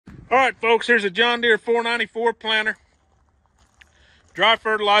All right, folks, here's a John Deere 494 planter. Dry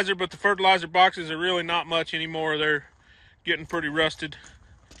fertilizer, but the fertilizer boxes are really not much anymore. They're getting pretty rusted.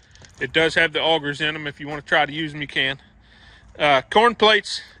 It does have the augers in them. If you want to try to use them, you can. Corn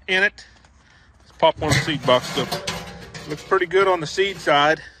plates in it. Let's pop one of the seed box stuff. Looks pretty good on the seed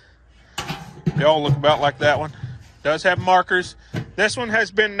side. They all look about like that one. Does have markers. This one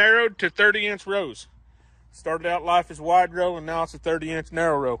has been narrowed to 30-inch rows. Started out life as wide row, and now it's a 30-inch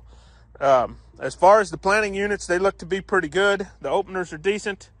narrow row. As far as the planting units, they look to be pretty good. The openers are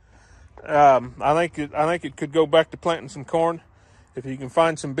decent. I think it could go back to planting some corn. If you can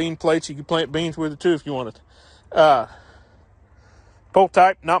find some bean plates, you can plant beans with it too if you want it. Pull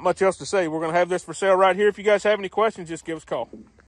type, not much else to say. We're going to have this for sale right here. If you guys have any questions, just give us a call.